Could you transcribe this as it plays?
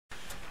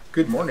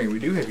Good morning. We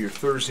do have your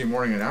Thursday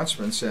morning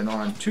announcements, and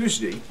on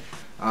Tuesday,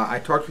 I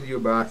talked with you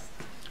about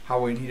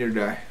how we needed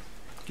to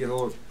get a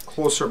little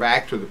closer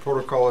back to the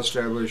protocol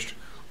established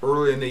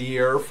early in the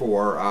year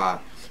for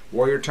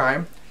Warrior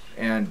Time,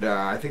 and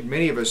I think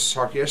many of us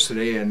talked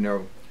yesterday,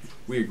 and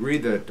we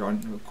agreed that,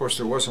 of course,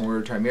 there wasn't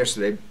Warrior Time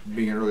yesterday,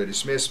 being an early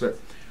dismiss, but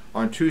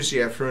on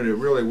Tuesday afternoon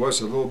it really was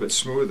a little bit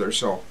smoother,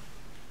 so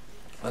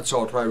let's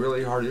all try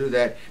really hard to do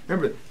that.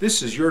 Remember,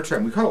 this is your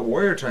time. We call it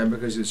Warrior Time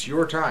because it's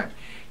your time.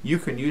 You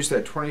can use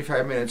that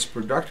 25 minutes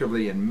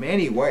productively in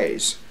many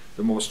ways,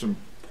 the most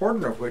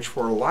important of which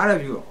for a lot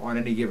of you on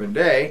any given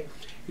day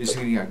is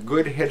getting a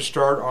good head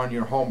start on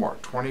your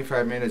homework.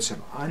 25 minutes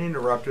of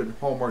uninterrupted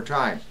homework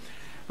time.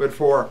 But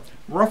for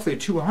roughly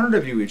 200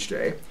 of you each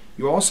day,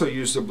 you also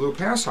use the Blue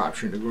Pass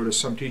option to go to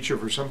some teacher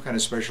for some kind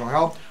of special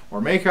help or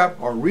makeup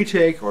or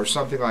retake or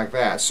something like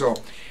that. So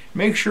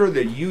make sure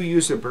that you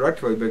use it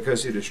productively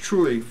because it is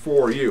truly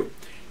for you.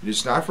 It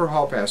is not for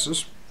hall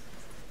passes.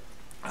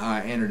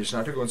 And it is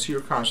not to go and see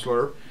your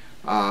counselor,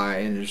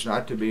 and it is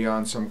not to be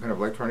on some kind of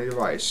electronic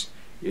device.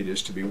 It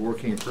is to be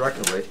working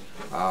productively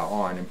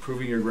on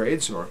improving your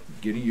grades or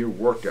getting your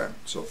work done.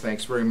 So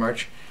thanks very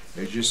much.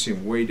 It just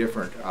seemed way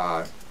different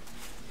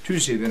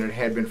Tuesday than it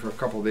had been for a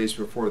couple of days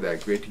before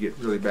that. Great to get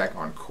really back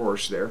on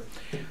course there.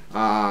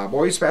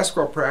 Boys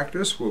basketball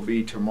practice will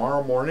be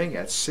tomorrow morning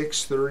at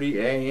 6:30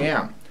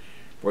 a.m.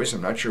 Boys,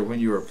 I'm not sure when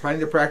you were planning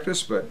to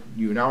practice, but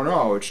you now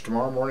know it's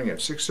tomorrow morning at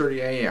 6:30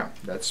 a.m.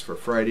 That's for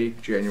Friday,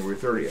 January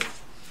 30th.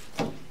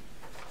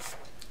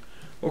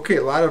 Okay,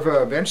 a lot of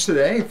events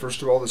today.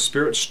 First of all, the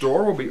Spirit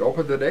Store will be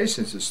open today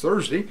since it's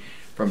Thursday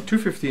from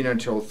 2:15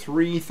 until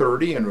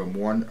 3:30 in room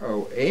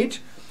 108.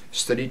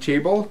 Study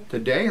table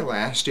today,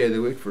 last day of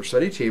the week for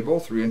study table,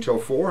 3 until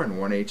 4 in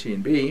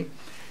 118B.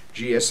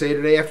 GSA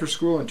today after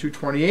school in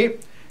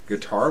 228.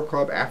 Guitar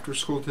Club after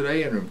school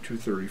today in room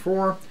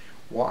 234.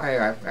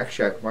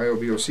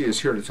 YOBOC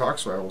is here to talk,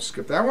 so I will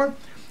skip that one.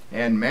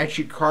 And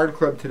Magic Card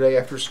Club today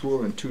after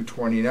school in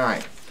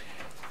 229.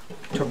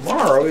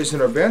 Tomorrow is an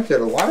event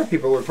that a lot of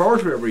people look forward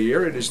to every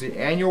year. It is the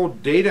annual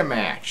Data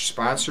Match,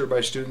 sponsored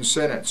by Student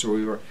Senate. So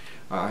we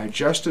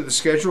adjusted the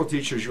schedule.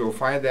 Teachers, you will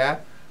find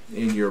that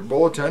in your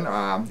bulletin,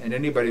 and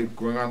anybody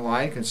going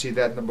online can see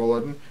that in the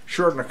bulletin.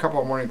 Shorten a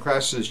couple of morning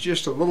classes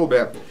just a little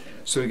bit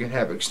so we can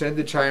have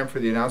extended time for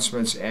the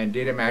announcements, and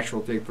Data Match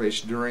will take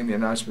place during the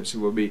announcements. It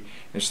will be,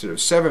 instead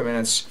of 7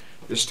 minutes,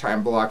 this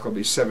time block will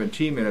be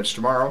 17 minutes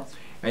tomorrow.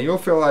 And you'll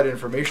fill out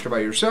information about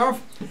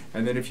yourself,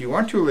 and then if you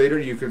want to later,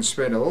 you can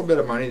spend a little bit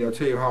of money. They'll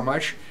tell you how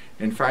much,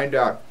 and find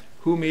out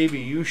who maybe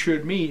you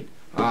should meet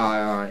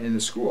in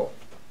the school.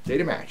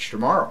 Data Match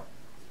tomorrow.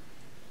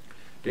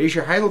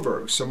 Deja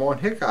Heidelberg, Simone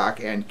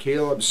Hickok, and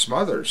Caleb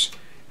Smothers.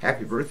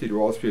 Happy birthday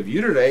to all three of you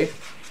today.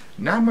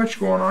 Not much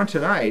going on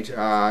tonight.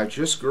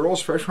 Just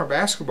girls freshman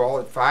basketball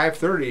at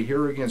 5:30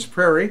 here against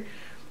Prairie.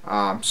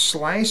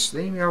 Slice,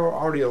 they may have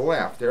already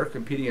left. They're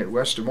competing at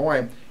West Des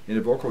Moines in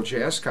a vocal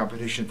jazz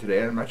competition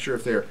today. I'm not sure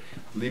if they're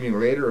leaving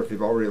later or if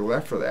they've already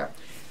left for that.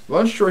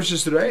 Lunch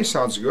choices today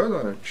sounds good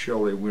on a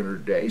chilly winter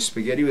day.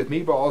 Spaghetti with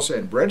meatballs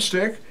and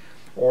breadstick,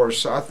 or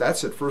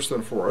that's at First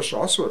and Forest.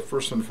 Also at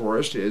First and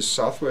Forest is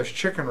Southwest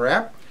Chicken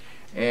Wrap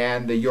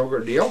and the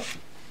yogurt deal.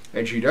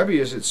 At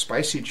GW's, it's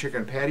spicy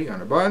chicken patty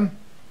on a bun,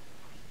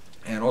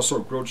 and also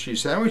grilled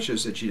cheese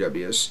sandwiches at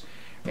GW's.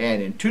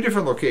 And in two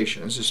different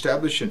locations,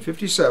 established in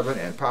 57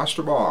 and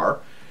Pasta Bar,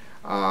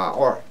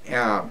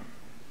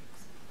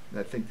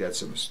 I think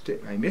that's a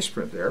mistake, I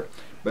misprint there,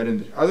 but in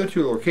the other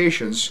two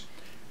locations,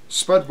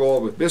 Spud Bowl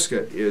with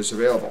biscuit is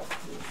available.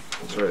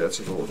 Sorry, that's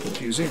a little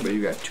confusing, but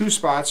you got two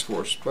spots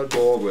for Spud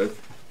Bowl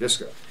with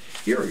biscuit.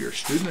 Here are your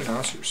student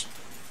announcers.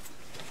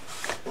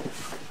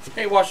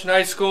 Hey, Washington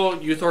High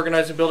School Youth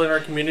Organizing Building Our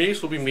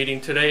Communities will be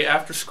meeting today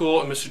after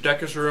school in Mr.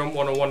 Decker's room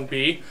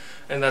 101B,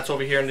 and that's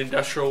over here in the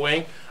industrial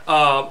wing.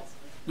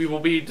 We will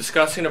be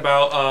discussing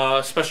about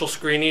a special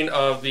screening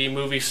of the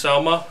movie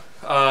Selma,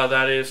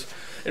 that is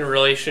in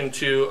relation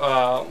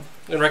to,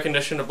 in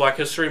recognition of Black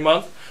History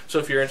Month. So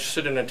if you're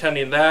interested in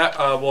attending that,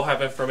 we'll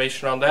have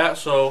information on that.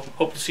 So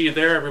hope to see you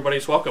there.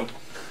 Everybody's welcome.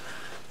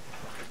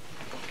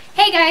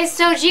 Hey guys,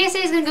 so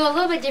GSA is going to go a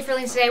little bit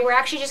differently today. We're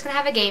actually just going to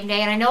have a game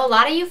day, and I know a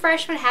lot of you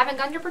freshmen haven't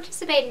gone to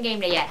participate in game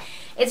day yet.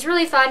 It's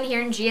really fun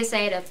here in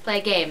GSA to play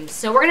games,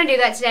 so we're going to do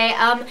that today.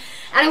 And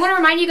I want to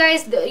remind you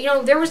guys,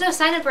 there was no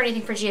sign up or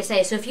anything for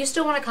GSA, so if you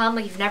still want to come,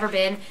 like you've never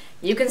been,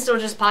 you can still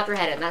just pop your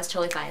head in. That's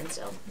totally fine,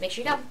 so make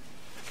sure you come.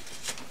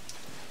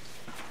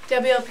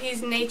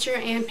 WLP's Nature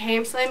and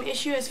Pam Slam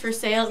issue is for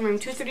sale in room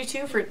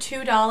 232 for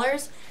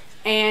 $2.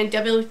 And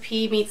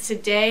WLP meets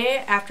today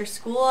after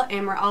school,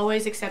 and we're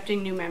always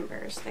accepting new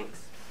members.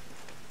 Thanks.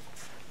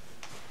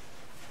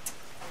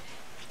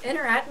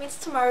 Interact meets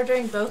tomorrow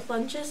during both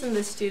lunches in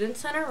the Student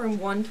Center, room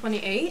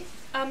 128.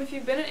 If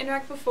you've been at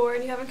Interact before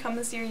and you haven't come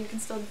this year, you can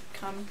still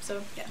come.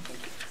 So, yeah, thank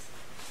you.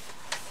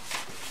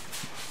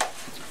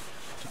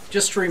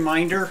 Just a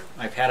reminder,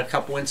 I've had a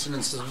couple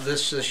incidences of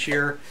this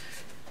year.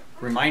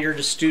 Reminder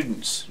to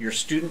students, your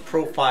student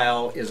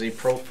profile is a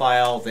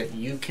profile that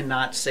you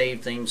cannot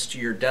save things to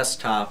your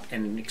desktop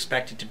and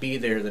expect it to be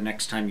there the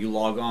next time you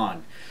log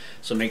on.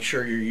 So make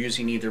sure you're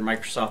using either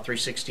Microsoft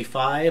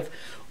 365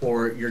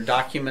 or your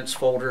documents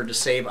folder to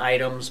save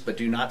items, but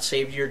do not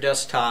save to your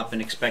desktop and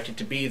expect it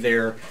to be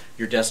there.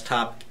 Your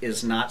desktop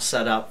is not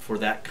set up for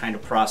that kind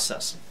of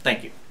process.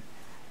 Thank you.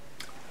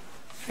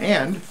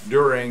 And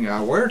during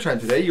winter time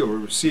today, you'll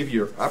receive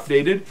your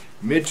updated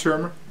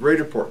midterm grade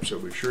report. So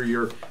be sure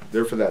you're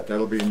there for that.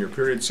 That'll be in your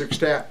period 6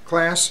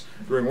 class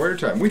during winter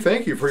time. We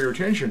thank you for your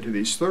attention to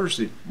these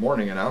Thursday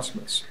morning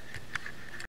announcements.